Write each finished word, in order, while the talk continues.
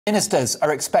Ministers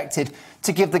are expected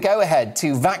to give the go-ahead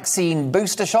to vaccine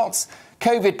booster shots,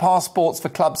 COVID passports for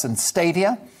clubs and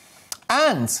stadia,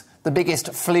 and the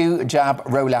biggest flu jab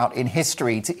rollout in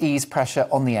history to ease pressure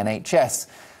on the NHS.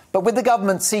 But with the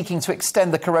government seeking to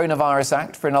extend the Coronavirus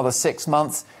Act for another 6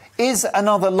 months, is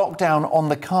another lockdown on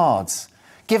the cards?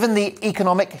 Given the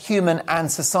economic, human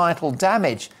and societal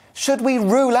damage, should we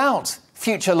rule out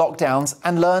future lockdowns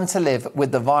and learn to live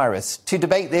with the virus? To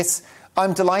debate this,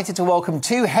 I'm delighted to welcome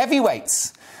two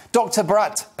heavyweights. Dr.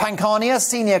 Bharat, Pankhania,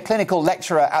 Senior Clinical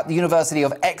Lecturer at the University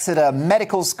of Exeter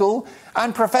Medical School,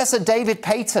 and Professor David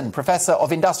Payton, Professor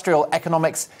of Industrial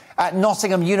Economics at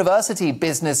Nottingham University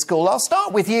Business School. I'll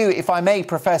start with you, if I may,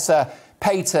 Professor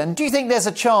Payton. Do you think there's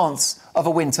a chance of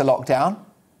a winter lockdown?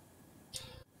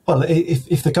 Well,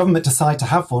 if the government decide to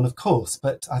have one, of course,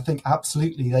 but I think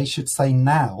absolutely they should say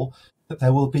now that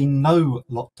there will be no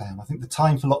lockdown. I think the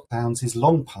time for lockdowns is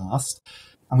long past,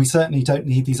 and we certainly don't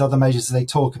need these other measures they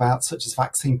talk about, such as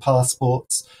vaccine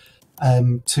passports,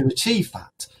 to achieve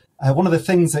that. One of the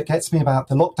things that gets me about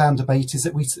the lockdown debate is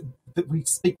that we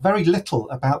speak very little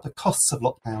about the costs of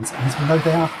lockdowns, and as we know,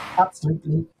 they are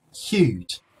absolutely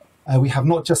huge. We have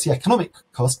not just the economic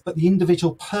cost, but the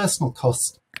individual personal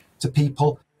cost to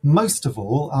people, most of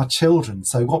all our children.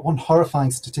 So one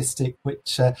horrifying statistic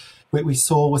which we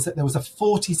saw was that there was a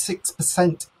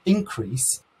 46%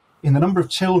 increase in the number of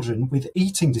children with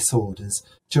eating disorders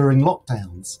during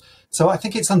lockdowns. So I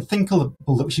think it's unthinkable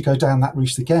that we should go down that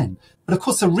route again. But of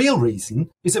course, the real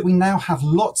reason is that we now have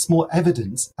lots more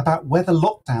evidence about whether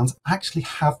lockdowns actually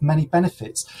have many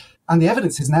benefits. And the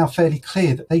evidence is now fairly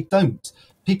clear that they don't.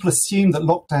 People assume that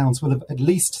lockdowns will have at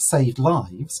least saved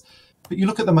lives. But you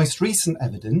look at the most recent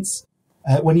evidence,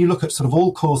 when you look at sort of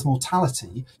all-cause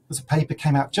mortality, there's a paper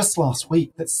came out just last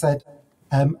week that said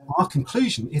our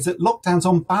conclusion is that lockdowns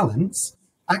on balance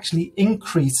actually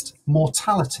increased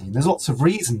mortality. And there's lots of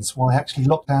reasons why actually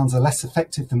lockdowns are less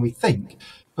effective than we think.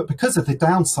 But because of the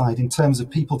downside in terms of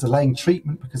people delaying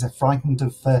treatment because they're frightened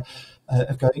of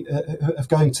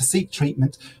going to seek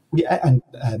treatment, and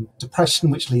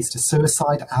depression, which leads to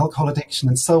suicide, alcohol addiction,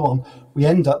 and so on, we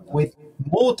end up with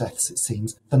more deaths, it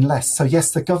seems, than less. So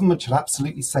yes, the government should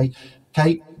absolutely say,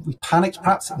 okay, we panicked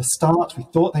perhaps at the start, we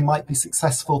thought they might be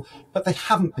successful, but they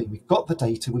haven't been. We've got the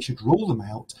data, we should rule them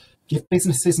out, give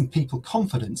businesses and people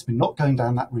confidence we're not going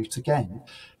down that route again,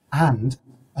 and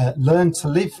learn to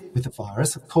live with the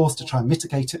virus, of course, to try and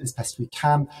mitigate it as best we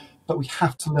can, but we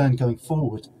have to learn going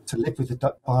forward to live with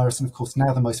the virus. And of course,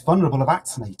 now the most vulnerable are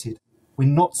vaccinated. We're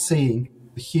not seeing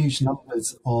the huge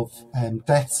numbers of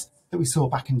deaths that we saw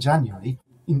back in January.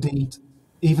 Indeed,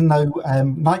 even though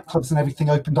nightclubs and everything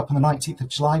opened up on the 19th of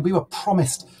July, we were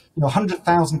promised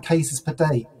 100,000 cases per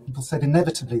day. People said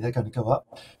inevitably they're going to go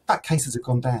up. That cases have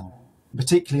gone down,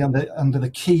 particularly under the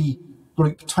key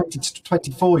group 20 to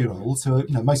 24-year-olds who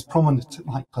are most prominent at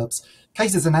nightclubs.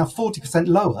 Cases are now 40%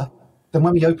 lower than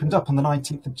when we opened up on the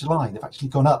 19th of July. They've actually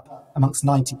gone up amongst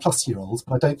 90-plus-year-olds,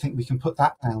 but I don't think we can put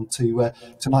that down to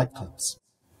nightclubs.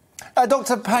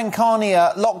 Dr.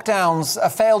 Pankhania, lockdowns, a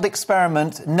failed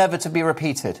experiment, never to be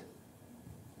repeated.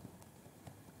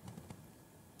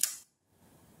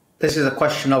 This is a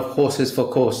question of horses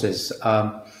for courses.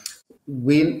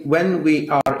 When we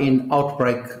are in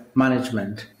outbreak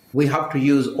management, we have to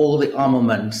use all the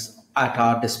armaments at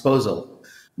our disposal.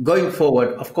 Going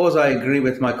forward, of course, I agree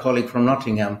with my colleague from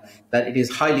Nottingham that it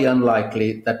is highly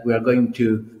unlikely that we are going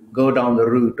to go down the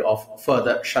route of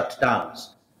further shutdowns.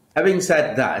 Having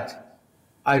said that,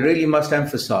 I really must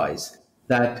emphasize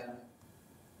that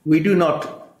we do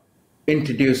not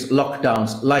introduce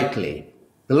lockdowns lightly.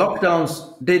 The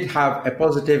lockdowns did have a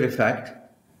positive effect.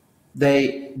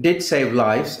 They did save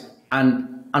lives,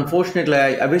 and unfortunately,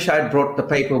 I wish I had brought the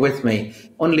paper with me.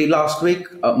 Only last week,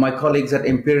 my colleagues at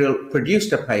Imperial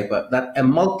produced a paper that a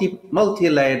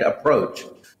multi-layered approach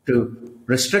to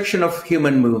restriction of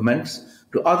human movements,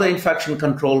 to other infection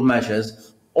control measures,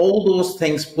 all those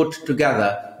things put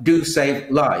together do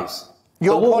save lives.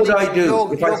 Your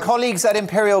colleagues at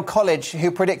Imperial College,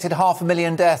 who predicted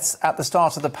 500,000 deaths at the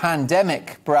start of the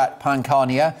pandemic, Bharat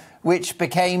Pankhania, which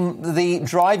became the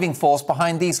driving force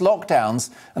behind these lockdowns,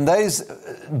 and those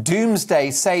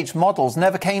doomsday sage models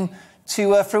never came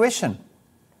to fruition.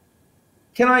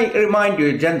 Can I remind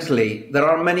you gently, there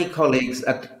are many colleagues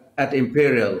at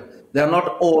Imperial. They are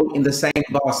not all in the same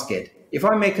basket. If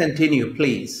I may continue,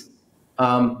 please.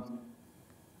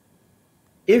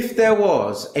 If there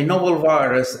was a novel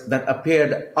virus that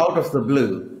appeared out of the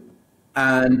blue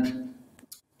and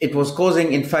it was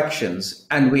causing infections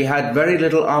and we had very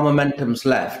little armamentums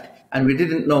left and we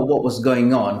didn't know what was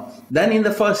going on, then in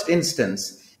the first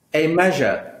instance, a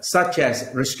measure such as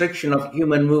restriction of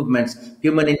human movements,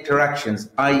 human interactions,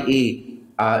 i.e.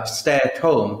 Stay at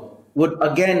home, would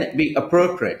again be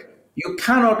appropriate. You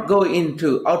cannot go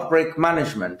into outbreak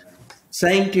management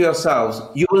saying to yourselves,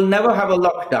 you will never have a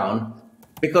lockdown,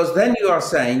 because then you are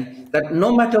saying that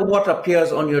no matter what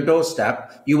appears on your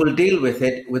doorstep, you will deal with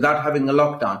it without having a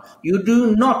lockdown. You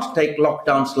do not take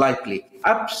lockdowns lightly.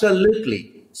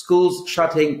 Absolutely. Schools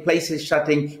shutting, places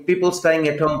shutting, people staying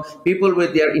at home, people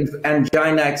with their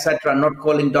angina, etc., not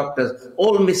calling doctors,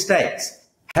 all mistakes.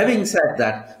 Having said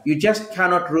that, you just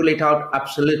cannot rule it out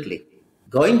absolutely.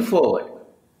 Going forward,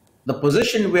 the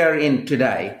position we are in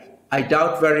today, I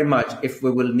doubt very much if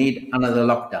we will need another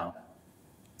lockdown.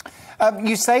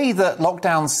 You say that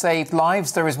lockdowns saved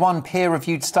lives. There is one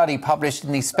peer-reviewed study published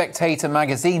in the Spectator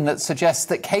magazine that suggests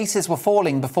that cases were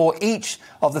falling before each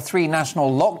of the 3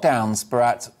 national lockdowns,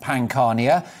 Bharat,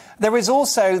 Pankhania. There is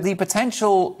also the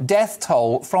potential death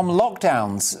toll from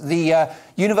lockdowns. The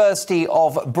University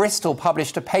of Bristol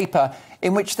published a paper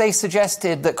in which they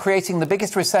suggested that creating the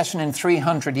biggest recession in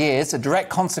 300 years, a direct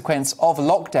consequence of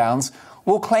lockdowns,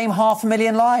 will claim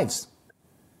 500,000 lives.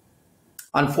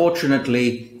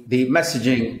 Unfortunately, the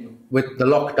messaging with the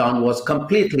lockdown was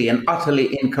completely and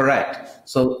utterly incorrect.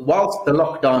 So whilst the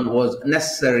lockdown was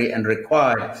necessary and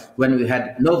required when we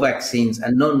had no vaccines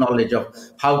and no knowledge of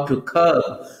how to curb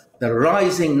the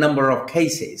rising number of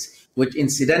cases, which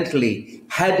incidentally,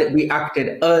 had we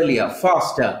acted earlier,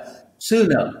 faster,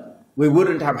 sooner, we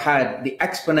wouldn't have had the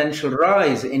exponential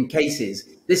rise in cases.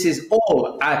 This is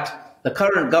all at the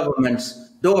current government's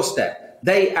doorstep.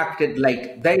 They acted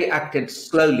late, they acted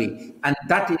slowly, and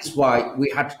that is why we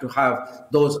had to have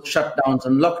those shutdowns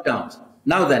and lockdowns.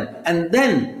 Now then, and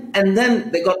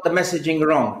then they got the messaging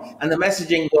wrong, and the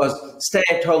messaging was stay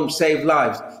at home, save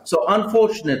lives. So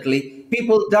unfortunately,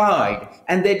 people died,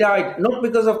 and they died not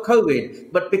because of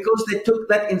COVID, but because they took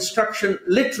that instruction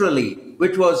literally,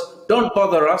 which was don't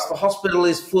bother us, the hospital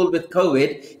is full with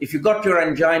COVID. If you got your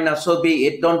angina, so be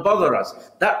it, don't bother us.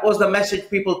 That was the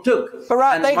message people took.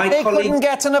 Bharat, they couldn't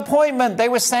get an appointment. They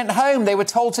were sent home. They were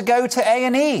told to go to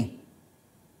A&E.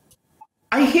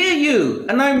 I hear you,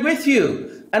 and I'm with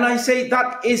you. And I say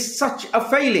that is such a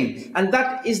failing. And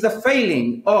that is the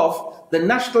failing of the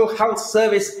National Health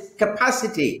Service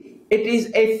capacity. It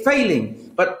is a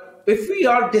failing. But if we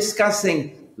are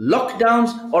discussing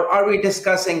lockdowns, or are we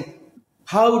discussing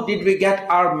how did we get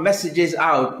our messages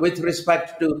out with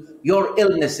respect to your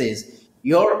illnesses,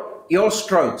 your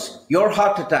strokes, your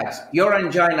heart attacks, your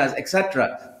anginas,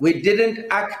 etc.? We didn't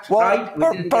act right. We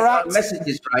didn't get our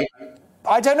messages right.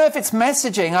 I don't know if it's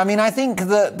messaging. I mean, I think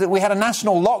that we had a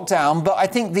national lockdown, but I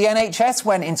think the NHS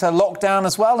went into lockdown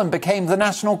as well and became the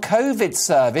national COVID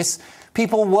service.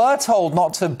 People were told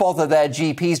not to bother their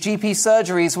GPs. GP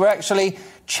surgeries were actually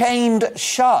chained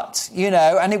shut, you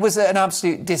know, and it was an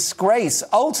absolute disgrace.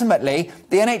 Ultimately,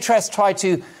 the NHS tried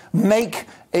to make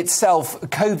itself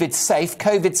COVID safe,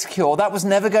 COVID secure. That was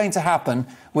never going to happen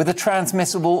with a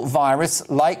transmissible virus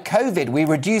like COVID. We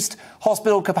reduced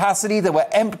hospital capacity. There were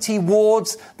empty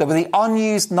wards. There were the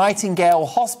unused Nightingale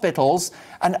hospitals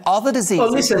and other diseases. Oh,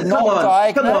 listen,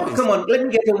 come on. Let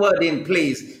me get a word in,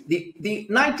 please. The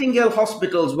Nightingale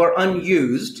hospitals were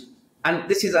unused. And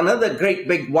this is another great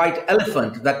big white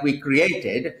elephant that we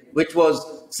created, which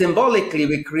was symbolically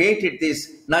we created these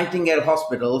Nightingale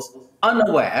hospitals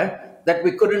unaware that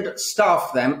we couldn't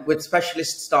staff them with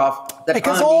specialist staff.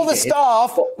 Because all the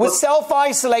staff were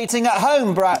self-isolating at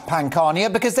home, Bharat,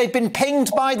 Pankhania, because they'd been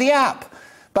pinged by the app.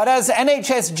 But as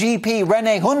NHS GP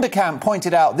René Hundekamp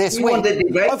pointed out this week,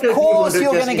 of course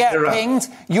you're going to get pinged.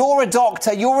 You're a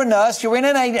doctor, you're a nurse, you're in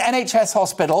an NHS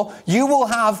hospital. You will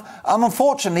have,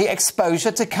 unfortunately,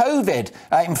 exposure to COVID.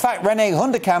 In fact, René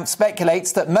Hundekamp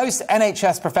speculates that most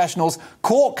NHS professionals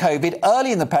caught COVID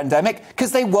early in the pandemic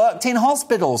because they worked in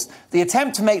hospitals. The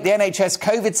attempt to make the NHS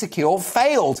COVID secure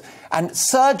failed, and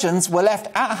surgeons were left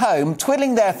at home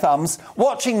twiddling their thumbs,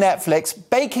 watching Netflix,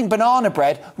 baking banana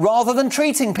bread, rather than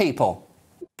treating people.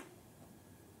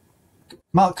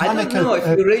 Mark, I don't know if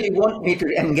you really want me to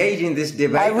engage in this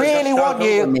debate. I really want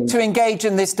you to engage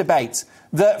in this debate.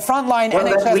 The frontline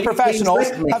NHS professionals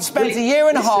have spent a year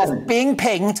and a half being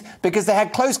pinged because they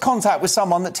had close contact with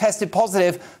someone that tested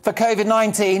positive for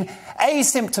COVID-19,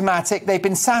 asymptomatic. They've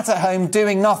been sat at home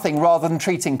doing nothing rather than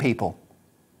treating people.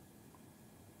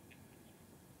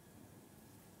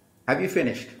 Have you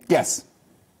finished? Yes.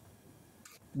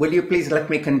 Will you please let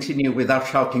me continue without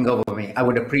shouting over me? I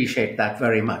would appreciate that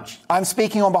very much. I'm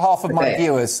speaking on behalf of my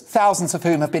viewers, thousands of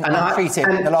whom have been untreated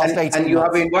in the last 18 months. And you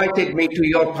have invited me to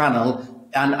your panel,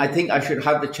 and I think I should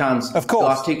have the chance to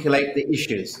articulate the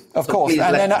issues. Of course.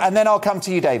 And then I'll come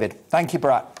to you, David. Thank you,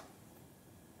 Bharat.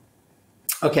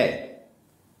 Okay,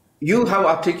 you have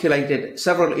articulated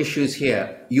several issues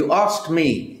here. You asked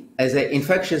me, as an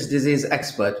infectious disease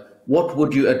expert, what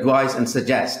would you advise and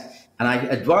suggest? And I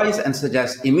advise and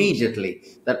suggest immediately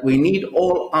that we need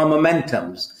all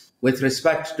armamentums with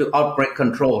respect to outbreak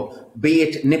control, be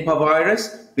it Nipah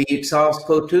virus, be it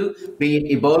SARS-CoV-2, be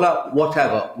it Ebola,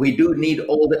 whatever. We do need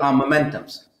all the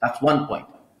armamentums. That's one point.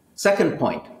 Second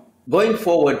point, going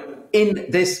forward in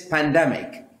this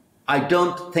pandemic, I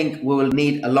don't think we will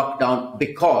need a lockdown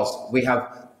because we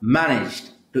have managed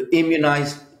to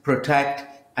immunize, protect,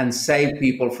 and save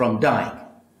people from dying.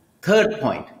 Third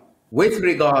point, with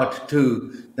regard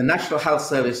to the National Health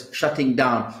Service shutting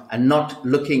down and not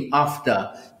looking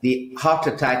after the heart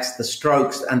attacks, the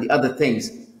strokes, and the other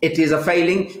things, it is a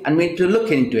failing and we need to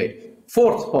look into it.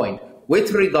 Fourth point,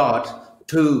 with regard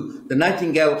to the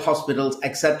Nightingale hospitals,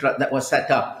 etc., that were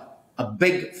set up, a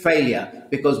big failure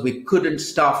because we couldn't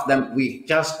staff them. We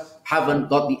just haven't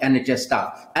got the NHS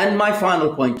staff. And my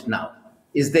final point now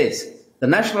is this. The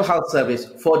National Health Service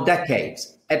for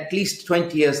decades, at least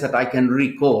 20 years that I can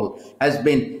recall, has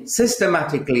been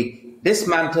systematically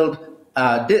dismantled,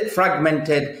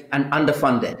 fragmented and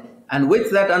underfunded. And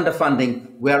with that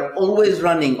underfunding, we are always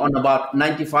running on about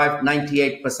 95,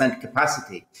 98%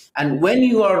 capacity. And when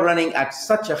you are running at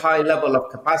such a high level of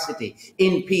capacity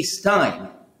in peacetime,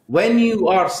 when you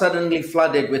are suddenly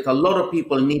flooded with a lot of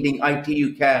people needing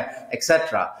ITU care,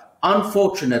 etc.,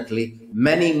 unfortunately,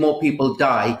 many more people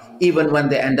die even when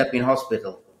they end up in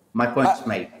hospital. My point's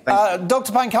made.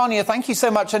 Dr. Pankhania, thank you so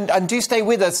much, and do stay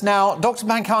with us. Now, Dr.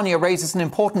 Pankhania raises an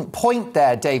important point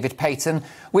there, David Payton,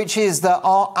 which is that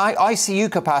our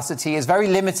ICU capacity is very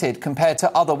limited compared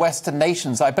to other Western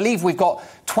nations. I believe we've got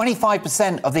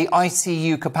 25% of the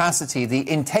ICU capacity, the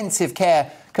intensive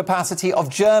care capacity of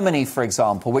Germany, for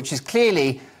example, which is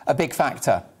clearly a big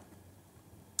factor.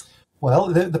 Well,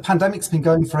 the pandemic's been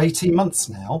going for 18 months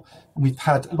now, and we've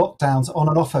had lockdowns on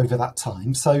and off over that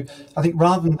time. So I think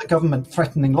rather than the government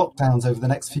threatening lockdowns over the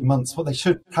next few months, what they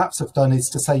should perhaps have done is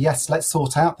to say, yes, let's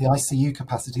sort out the ICU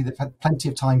capacity. They've had plenty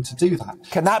of time to do that.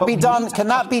 Can that be done? Can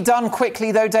that be done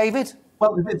quickly, though, David?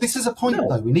 Well, this is a point,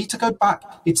 though. We need to go back.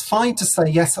 It's fine to say,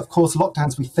 yes, of course,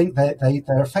 lockdowns, we think they're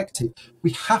effective. We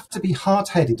have to be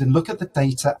hard-headed and look at the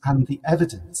data and the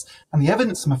evidence. And the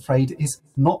evidence, I'm afraid, is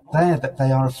not there that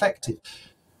they are effective.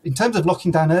 In terms of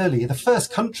locking down earlier, the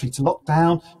first country to lock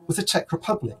down was the Czech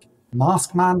Republic.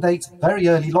 Mask mandates, very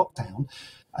early lockdown.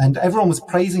 And everyone was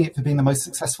praising it for being the most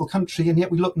successful country. And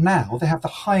yet we look now, they have the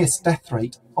highest death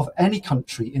rate of any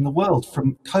country in the world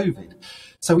from COVID.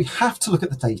 So we have to look at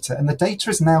the data, and the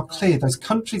data is now clear. Those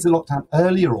countries that locked down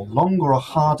earlier or longer or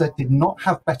harder did not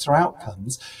have better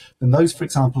outcomes than those, for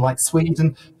example, like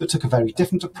Sweden, that took a very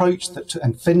different approach,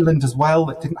 and Finland as well,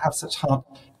 that didn't have such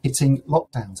hard-hitting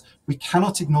lockdowns. We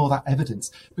cannot ignore that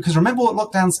evidence, because remember what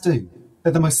lockdowns do.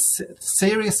 They're the most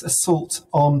serious assault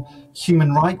on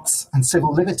human rights and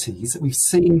civil liberties that we've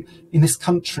seen in this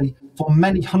country for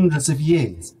many hundreds of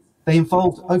years. They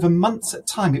involved over months at a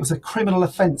time. It was a criminal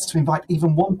offence to invite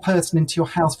even one person into your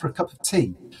house for a cup of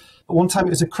tea. At one time, it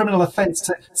was a criminal offence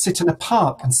to sit in a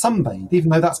park and sunbathe, even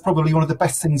though that's probably one of the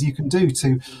best things you can do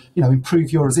to,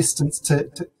 improve your resistance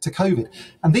to COVID.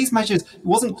 And these measures, it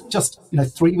wasn't just,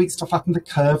 3 weeks to flatten the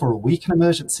curve or a week in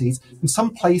emergencies. In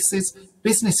some places,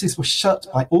 businesses were shut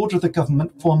by order of the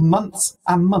government for months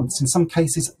and months, in some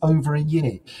cases over a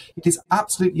year. It is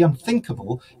absolutely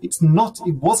unthinkable. It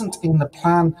wasn't in the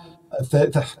plan of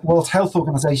the World Health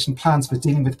Organization plans for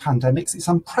dealing with pandemics. It's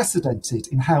unprecedented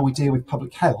in how we deal with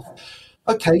public health.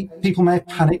 Okay, people may have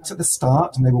panicked at the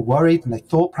start and they were worried and they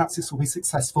thought perhaps this will be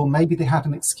successful. Maybe they had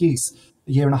an excuse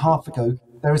a year and a half ago.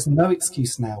 There is no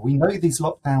excuse now. We know these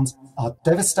lockdowns are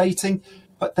devastating,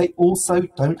 but they also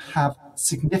don't have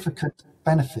significant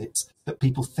benefits that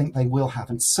people think they will have.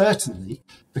 And certainly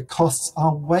the costs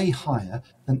are way higher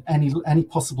than any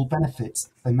possible benefits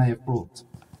they may have brought.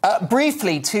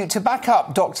 Briefly, to back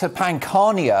up Dr.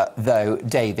 Pankhania, though,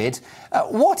 David,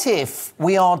 what if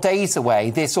we are days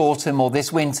away this autumn or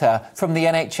this winter from the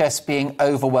NHS being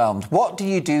overwhelmed? What do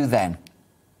you do then?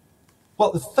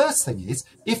 Well, the first thing is,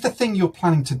 if the thing you're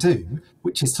planning to do,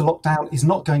 which is to lock down, is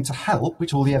not going to help,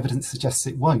 which all the evidence suggests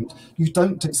it won't, you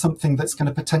don't do something that's going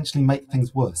to potentially make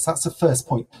things worse. That's the first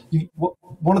point.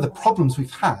 One of the problems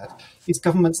we've had is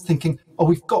governments thinking, oh,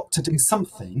 we've got to do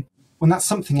something, when that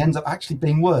something ends up actually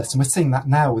being worse. And we're seeing that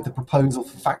now with the proposal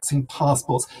for vaccine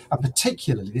passports, and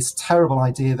particularly this terrible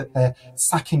idea that they're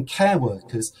sacking care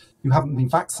workers who haven't been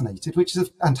vaccinated,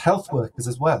 and health workers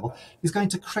as well, is going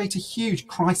to create a huge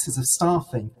crisis of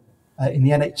staffing in the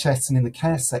NHS and in the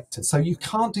care sector. So you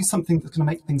can't do something that's going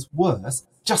to make things worse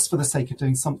just for the sake of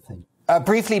doing something.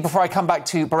 Briefly, before I come back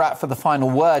to Bharat for the final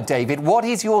word, David, what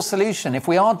is your solution? If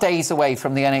we are days away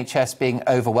from the NHS being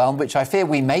overwhelmed, which I fear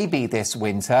we may be this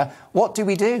winter, what do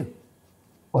we do?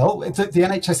 Well, the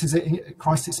NHS is at a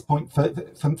crisis point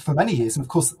for many years. And of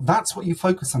course, that's what you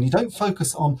focus on. You don't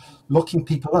focus on locking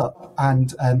people up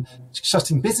and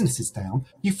shutting businesses down.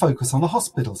 You focus on the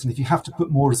hospitals. And if you have to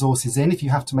put more resources in, if you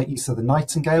have to make use of the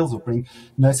nightingales or bring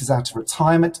nurses out of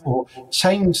retirement or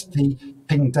change the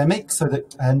pandemic so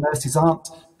that nurses aren't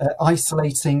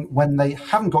isolating when they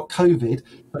haven't got COVID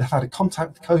but have had a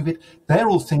contact with COVID, they're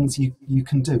all things you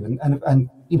can do. And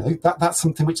you know, that's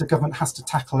something which the government has to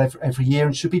tackle every year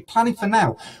and should be planning for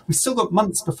now. We've still got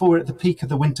months before we're at the peak of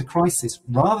the winter crisis.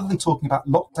 Rather than talking about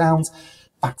lockdowns,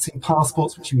 vaccine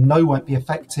passports, which you know won't be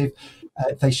effective,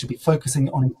 they should be focusing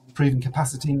on improving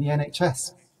capacity in the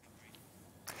NHS.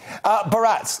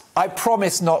 Bharat, I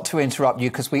promise not to interrupt you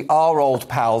because we are old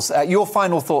pals. Your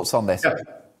final thoughts on this? Yeah.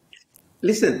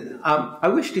 Listen, I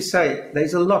wish to say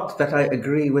there's a lot that I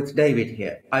agree with David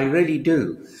here. I really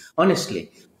do.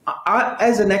 Honestly,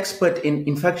 as an expert in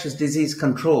infectious disease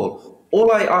control,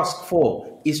 all I ask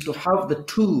for is to have the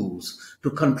tools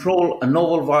to control a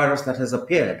novel virus that has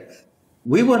appeared.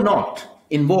 We were not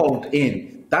involved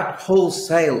in that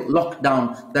wholesale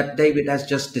lockdown that David has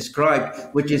just described,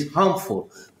 which is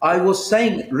harmful. I was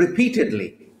saying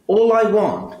repeatedly, all I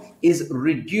want is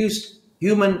reduced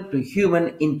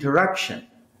human-to-human interaction.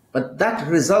 But that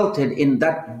resulted in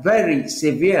that very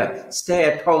severe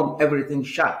stay-at-home, everything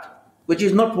shut, which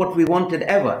is not what we wanted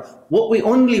ever. What we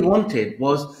only wanted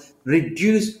was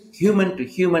reduced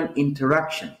human-to-human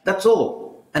interaction. That's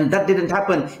all. And that didn't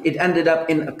happen. It ended up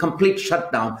in a complete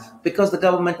shutdown because the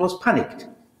government was panicked.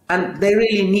 And they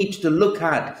really need to look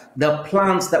at the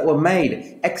plans that were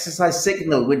made. Exercise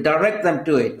signal, we direct them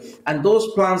to it. And those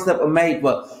plans that were made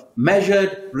were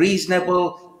measured,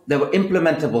 reasonable, they were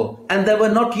implementable, and they were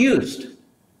not used.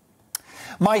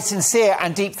 My sincere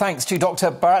and deep thanks to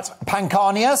Dr. Bharat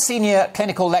Pankhania, Senior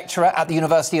Clinical Lecturer at the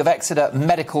University of Exeter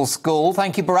Medical School.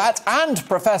 Thank you, Bharat. And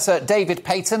Professor David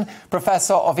Payton,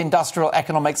 Professor of Industrial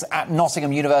Economics at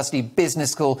Nottingham University Business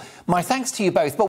School. My thanks to you both.